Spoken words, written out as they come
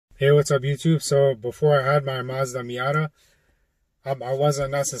Hey, what's up, YouTube? So before I had my Mazda Miata, I wasn't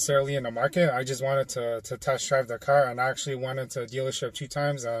necessarily in the market. I just wanted to test drive the car, and I actually went into a dealership 2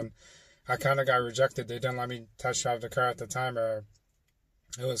 times, and I kind of got rejected. They didn't let me test drive the car at the time, or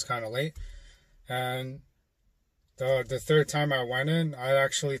it was kind of late. And the third time I went in, I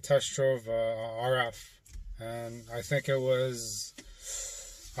actually test drove a RF, and I think it was,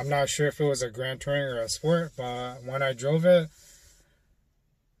 I'm not sure if it was a Grand Touring or a Sport, but when I drove it,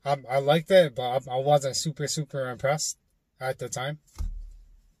 I liked it, but I wasn't super impressed at the time.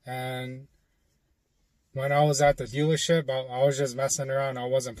 And when I was at the dealership, I was just messing around. I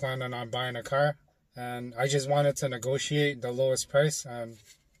wasn't planning on buying a car, and I just wanted to negotiate the lowest price. And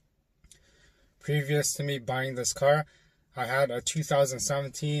previous to me buying this car, I had a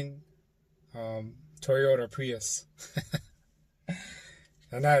 2017 Toyota Prius.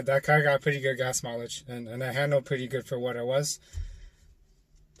 And that car got pretty good gas mileage, and it handled pretty good for what it was.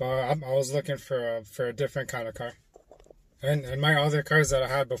 But I was looking for a different kind of car. And my other cars that I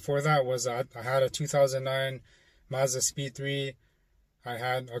had before that was I had a 2009 Mazda Speed 3. I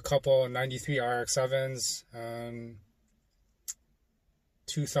had a couple 93 RX-7s, and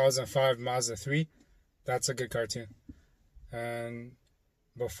 2005 Mazda 3. That's a good car too. And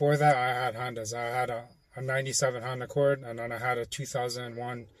before that, I had Hondas. I had a 97 Honda Accord, and then I had a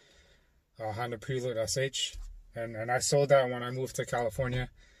 2001 Honda Prelude SH. And I sold that when I moved to California.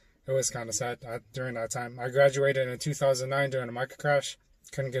 It was kind of sad during that time. I graduated in 2009 during a market crash.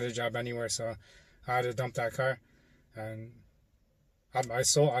 Couldn't get a job anywhere, so I had to dump that car. And I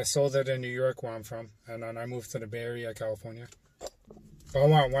sold it in New York, where I'm from, and then I moved to the Bay Area, California. But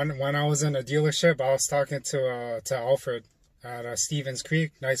when I was in a dealership, I was talking to Alfred at Stevens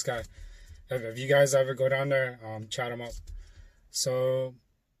Creek. Nice guy. If you guys ever go down there, chat him up. So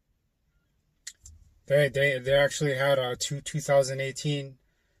they actually had a 2018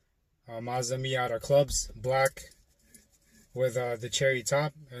 Mazda Miata clubs, black with the cherry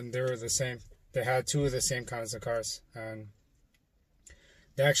top, and they were the same. They had two of the same kinds of cars, and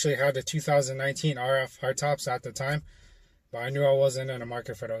they actually had the 2019 RF hardtops at the time, but I knew I wasn't in the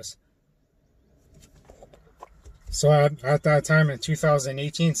market for those. So at that time in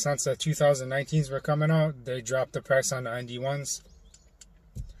 2018, since the 2019s were coming out, they dropped the price on the ND1s.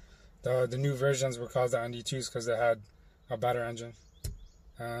 The new versions were called the ND2s because they had a better engine.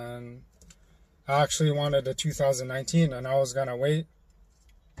 And I actually wanted the 2019, and I was gonna wait,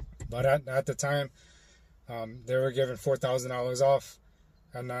 but at the time they were giving $4,000 off,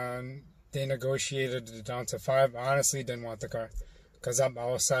 and then they negotiated it down to $5,000. I honestly didn't want the car because I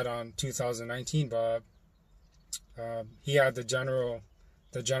was set on 2019, but he had the general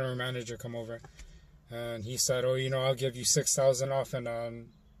manager come over, and he said, "Oh, I'll give you $6,000 off," and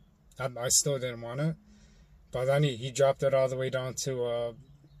I still didn't want it. But then he dropped it all the way down to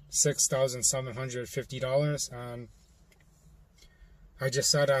 $6,750, and I just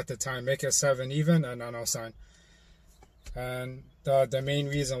said at the time, make it 7 even, and then I'll sign. And the main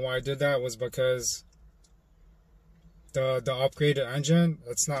reason why I did that was because the upgraded engine,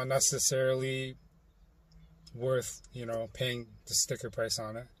 it's not necessarily worth paying the sticker price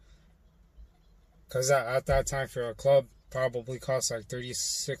on it, because at that time for a club probably cost like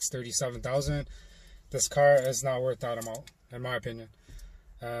 37,000. This car is not worth that amount, in my opinion.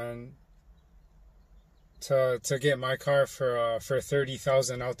 And to get my car for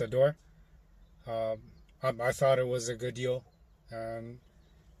 30,000 out the door, I thought it was a good deal. And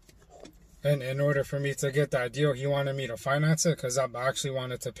in order for me to get that deal, he wanted me to finance it because I actually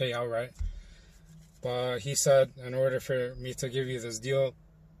wanted to pay outright. But he said, in order for me to give you this deal,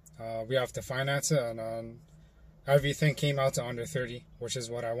 we have to finance it, and everything came out to under 30, which is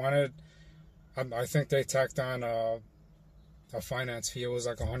what I wanted. I think they tacked on a finance fee. It was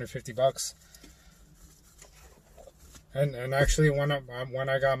like $150. And actually, when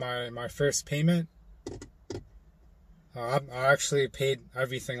I got my first payment, I actually paid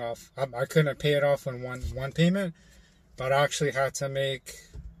everything off. I couldn't pay it off in one payment, but I actually had to make,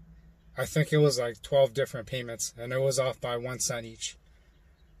 I think it was like 12 different payments, and it was off by 1 cent each.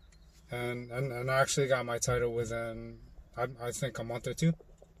 And I actually got my title within, I think, a month or two.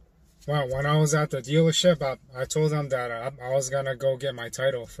 Well, when I was at the dealership, I told them that I was going to go get my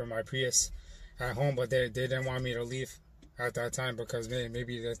title for my Prius at home, but they didn't want me to leave at that time because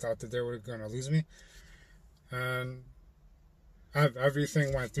maybe they thought that they were going to lose me. And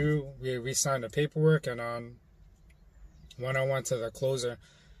everything went through. We signed the paperwork, and when I went to the closer,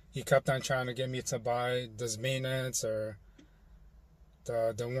 he kept on trying to get me to buy this maintenance or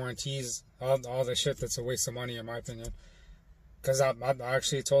the warranties, all the shit that's a waste of money, in my opinion. Because I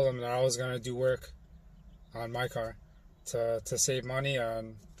actually told him that I was going to do work on my car to save money,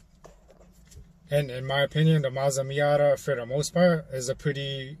 and And in my opinion, the Mazda Miata, for the most part, is a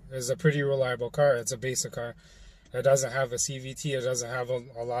pretty reliable car. It's a basic car. It doesn't have a CVT. It doesn't have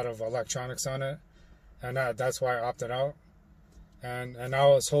a lot of electronics on it, and that's why I opted out. And I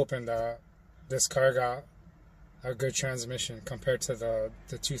was hoping that this car got a good transmission compared to the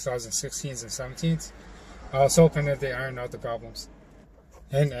 2016s and 17s. I was hoping that they ironed out the problems.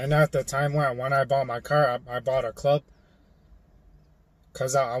 And at the time when I bought my car, I bought a club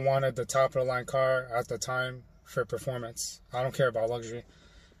because I wanted the top of the line car at the time for performance. I don't care about luxury.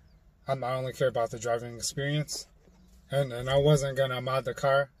 I only care about the driving experience. And I wasn't gonna mod the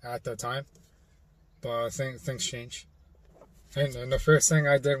car at the time, but things change. And the first thing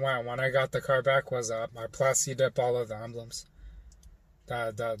I did when I got the car back was I plasti dip all of the emblems.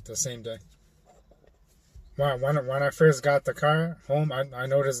 The same day. When I first got the car home, I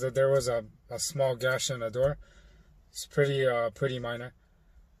noticed that there was a small gash in the door. It's pretty minor.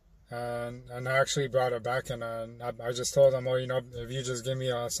 And I actually brought it back, and I just told them, well, if you just give me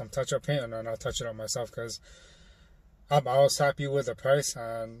some touch-up paint, and then I'll touch it up myself, because I was happy with the price,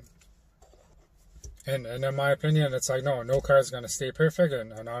 and in my opinion, it's like, no car is going to stay perfect,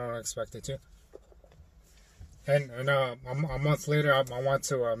 and I don't expect it to. And a month later, I went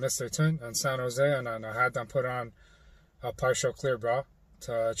to Mr. Tint in San Jose, and I had them put on a partial clear bra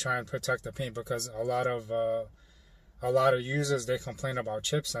to try and protect the paint, because a lot of users, they complain about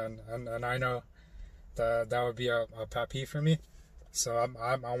chips, and I know that would be a pet peeve for me. So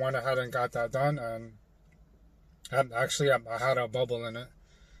I went ahead and got that done, and I had a bubble in it.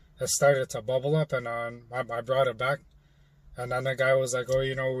 It started to bubble up, and I brought it back, and then the guy was like, oh,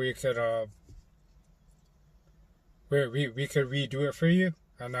 we could redo it for you.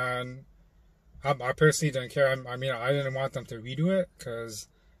 And then I personally didn't care. I mean, I didn't want them to redo it because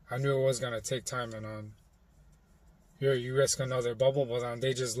I knew it was going to take time, and you risk another bubble. But then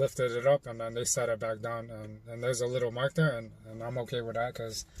they just lifted it up, and then they set it back down, and there's a little mark there, and I'm okay with that,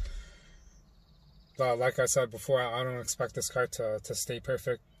 because like I said before, I don't expect this car to stay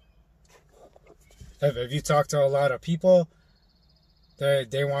perfect. If you talk to a lot of people,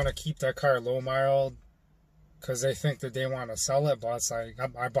 they want to keep that car low mile because they think that they want to sell it, but it's like,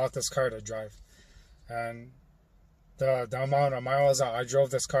 I bought this car to drive. And the amount of miles I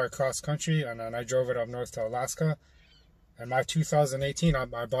drove this car across country, and then I drove it up north to Alaska. And my 2018, I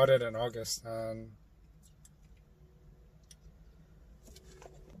bought it in August. And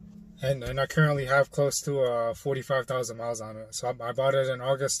I currently have close to 45,000 miles on it. So I bought it in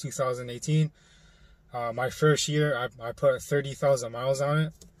August 2018. My first year, I put 30,000 miles on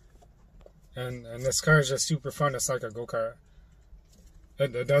it. And this car is just super fun. It's like a go-kart.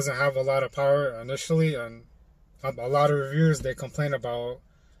 It doesn't have a lot of power initially, and a lot of reviewers, they complain about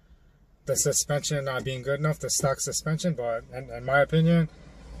the suspension not being good enough, the stock suspension, but in my opinion,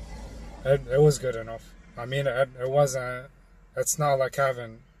 it was good enough. I mean, it's not like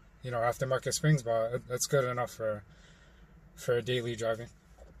having, aftermarket springs, but it's good enough for daily driving.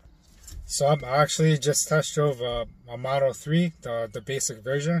 So I actually just test drove a Model 3, the basic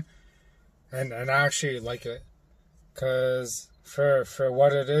version, and I actually like it, because for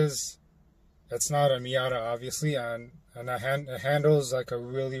what it is, it's not a Miata, obviously, and it handles like a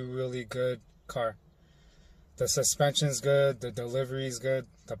really, really good car. The suspension's good, the delivery's good,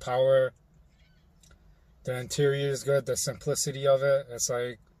 the power, the interior is good, the simplicity of it. It's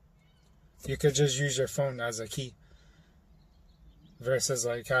like you could just use your phone as a key, versus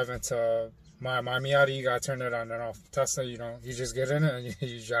like having to, my Miata, you gotta turn it on and off. Tesla, you just get in it and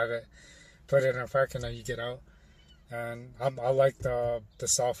you drive it, put it in park, and then you get out. And I like the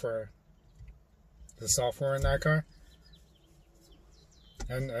software in that car,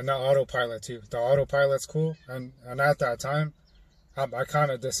 and the autopilot too. The autopilot's cool, and at that time, I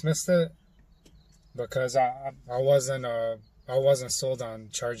kind of dismissed it because I wasn't sold on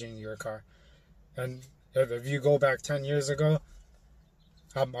charging your car. And if you go back 10 years ago,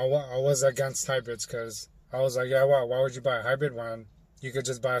 I was against hybrids, because I was like, yeah, why would you buy a hybrid when you could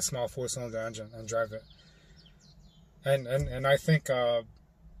just buy a small 4-cylinder engine and drive it? And I think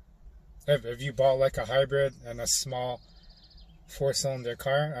if you bought like a hybrid and a small 4-cylinder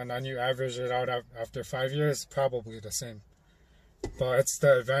car, and then you average it out after 5 years, probably the same. But it's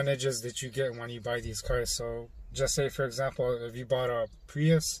the advantages that you get when you buy these cars. So just say, for example, if you bought a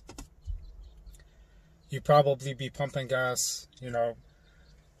Prius, you'd probably be pumping gas,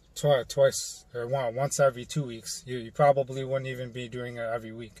 twice or once every 2 weeks. You probably wouldn't even be doing it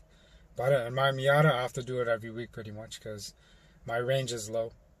every week. But in my Miata, I have to do it every week pretty much, because my range is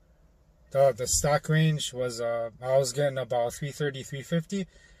low. The stock range was, I was getting about 330, 350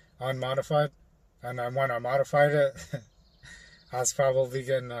 unmodified. And then when I modified it, I was probably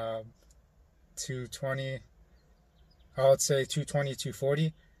getting 220, I would say 220,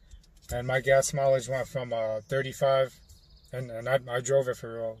 240. And my gas mileage went from 35, and I drove it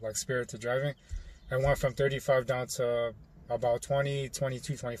for real, like spirited driving. It went from 35 down to about 20,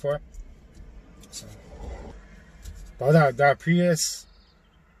 22, 24. So, but that Prius,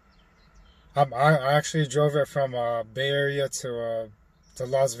 I actually drove it from Bay Area to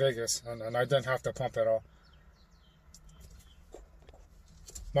Las Vegas, and I didn't have to pump at all.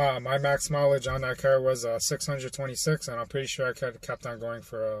 My max mileage on that car was 626, and I'm pretty sure I kept on going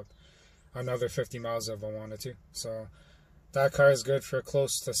for another 50 miles if I wanted to. So that car is good for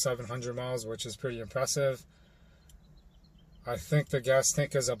close to 700 miles, which is pretty impressive. I think the gas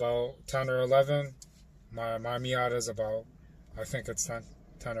tank is about 10 or 11. My Miata is about, I think it's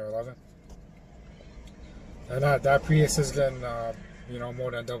 10 or 11. And that Prius is getting,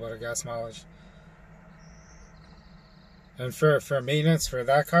 more than double the gas mileage. And for maintenance for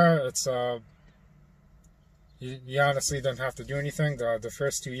that car, it's you honestly don't have to do anything. The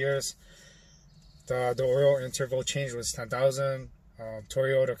first 2 years, the oil interval change was 10,000.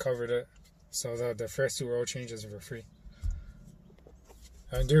 Toyota covered it, so the first 2 oil changes were free.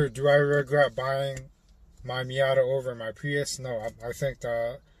 And do I regret buying my Miata over my Prius? No, I think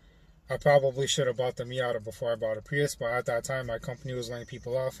that I probably should have bought the Miata before I bought a Prius, but at that time my company was laying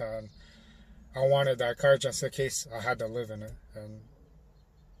people off, and I wanted that car just in case I had to live in it, and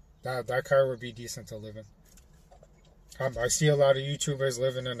that car would be decent to live in. I see a lot of YouTubers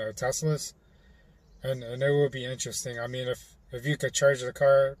living in their Teslas, and it would be interesting. I mean, if you could charge the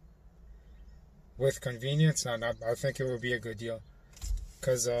car with convenience, and I think it would be a good deal.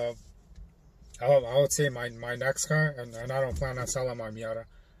 Because I would say my next car, and I don't plan on selling my Miata,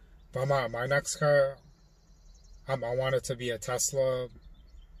 but my next car, I want it to be a Tesla.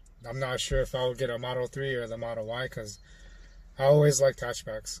 I'm not sure if I would get a Model 3 or the Model Y, because I always liked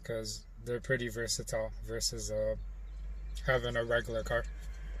hatchbacks because they're pretty versatile versus having a regular car.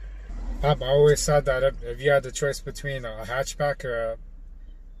 I always said that if you had the choice between a hatchback or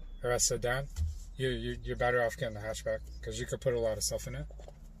a sedan, you're better off getting a hatchback because you could put a lot of stuff in it.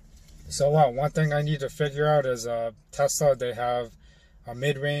 So one thing I need to figure out is Tesla, they have a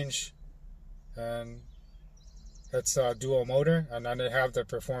mid-range, and it's a dual motor, and then they have the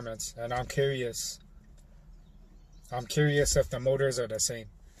performance. And I'm curious if the motors are the same.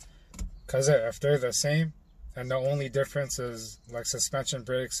 Because if they're the same, and the only difference is like suspension,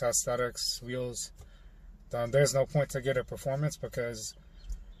 brakes, aesthetics, wheels, then there's no point to get a performance because,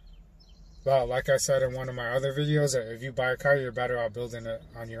 well, like I said in one of my other videos, if you buy a car, you're better off building it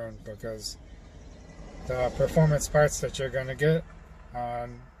on your own, because the performance parts that you're going to get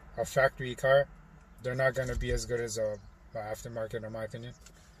on a factory car, they're not going to be as good as a aftermarket, in my opinion.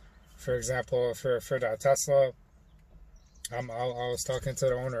 For example, for that Tesla, I was talking to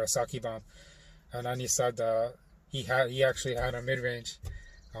the owner of Saki Bomb, and then he said he actually had a mid-range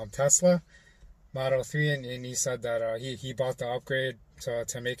Tesla Model 3, and he said that he bought the upgrade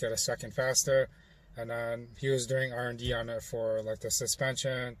to make it a second faster, and then he was doing R&D on it for like the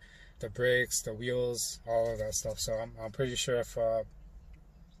suspension, the brakes, the wheels, all of that stuff. So I'm pretty sure if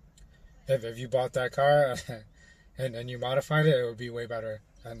you bought that car and you modified it, it would be way better,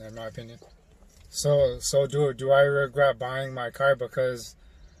 in my opinion. So do I regret buying my car? Because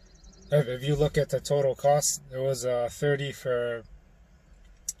if you look at the total cost, it was about 30 for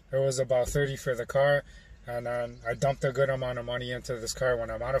the car, and then I dumped a good amount of money into this car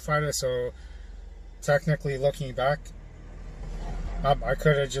when I modified it. So technically, looking back, I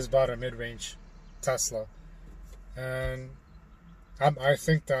could have just bought a mid-range Tesla, and I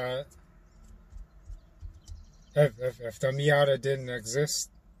think that if the Miata didn't exist,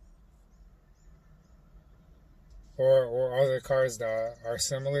 or other cars that are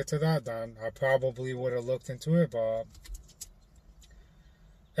similar to that, then I probably would have looked into it. But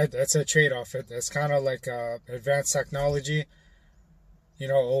it's a trade-off. It's kind of like advanced technology,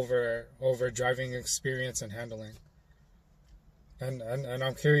 over driving experience and handling. And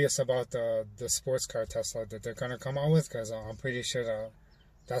I'm curious about the sports car Tesla that they're gonna come out with, because I'm pretty sure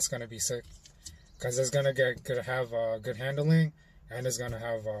that's gonna be sick. Because it's gonna have good handling, and it's gonna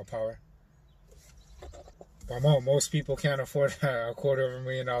have power. But most people can't afford a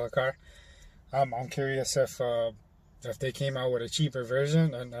 $250,000 car. I'm curious if they came out with a cheaper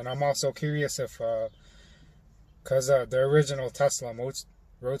version, and I'm also curious if, because the original Tesla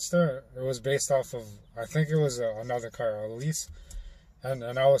Roadster, it was based off of, I think it was another car, a lease, and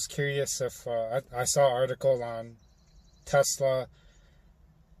I was curious if I saw an article on Tesla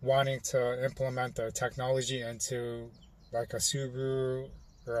wanting to implement their technology into like a Subaru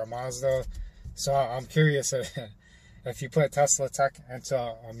or a Mazda. So I'm curious if you put Tesla tech into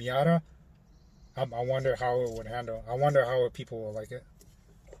a Miata, I wonder how it would handle. I wonder how people will like it.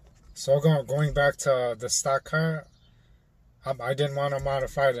 So going back to the stock car, I didn't want to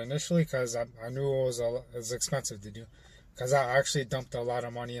modify it initially because I knew it was expensive to do. Because I actually dumped a lot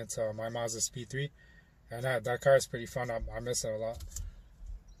of money into my Mazda Speed 3. And that car is pretty fun. I miss it a lot.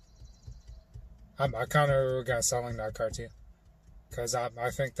 I kind of regret selling that car too. Because I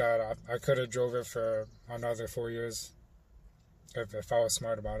think that I could have drove it for another 4 years if I was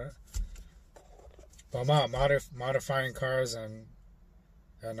smart about it. But modifying cars and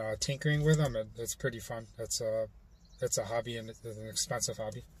tinkering with them, it's pretty fun. It's a hobby, and it's an expensive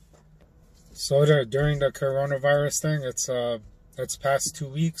hobby. So during the coronavirus thing, it's past 2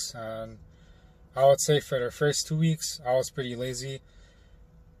 weeks, and I would say for the first 2 weeks, I was pretty lazy.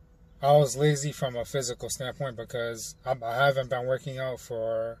 I was lazy from a physical standpoint because I haven't been working out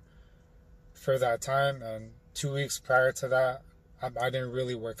for that time, and 2 weeks prior to that, I didn't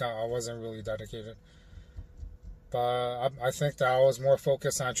really work out. I wasn't really dedicated. But I think that I was more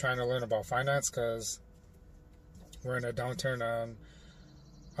focused on trying to learn about finance because we're in a downturn, and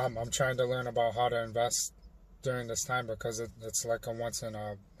I'm trying to learn about how to invest during this time because it's like a once in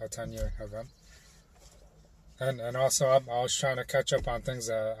a 10-year event. And also I was trying to catch up on things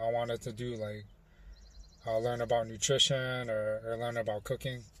that I wanted to do, like learn about nutrition or learn about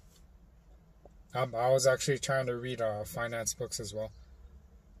cooking. I was actually trying to read finance books as well.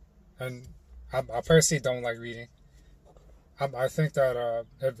 And I personally don't like reading. I think that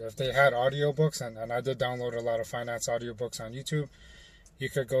if they had audiobooks, and I did download a lot of finance audiobooks on YouTube, you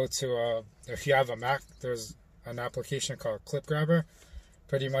could go to, if you have a Mac, there's an application called Clip Grabber.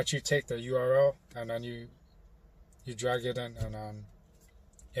 Pretty much you take the URL and then you drag it in, and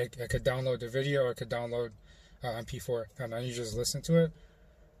it could download the video, or it could download MP4, and then you just listen to it.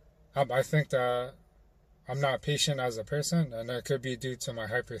 I think that I'm not patient as a person, and it could be due to my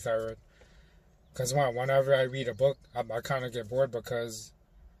hyperthyroid. Because whenever I read a book, I kind of get bored because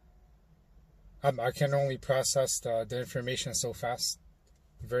I can only process the information so fast.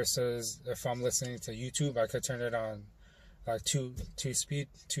 Versus if I'm listening to YouTube, I could turn it on like two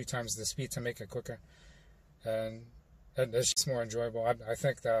times the speed to make it quicker. And it's just more enjoyable. I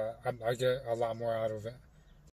think that I get a lot more out of it.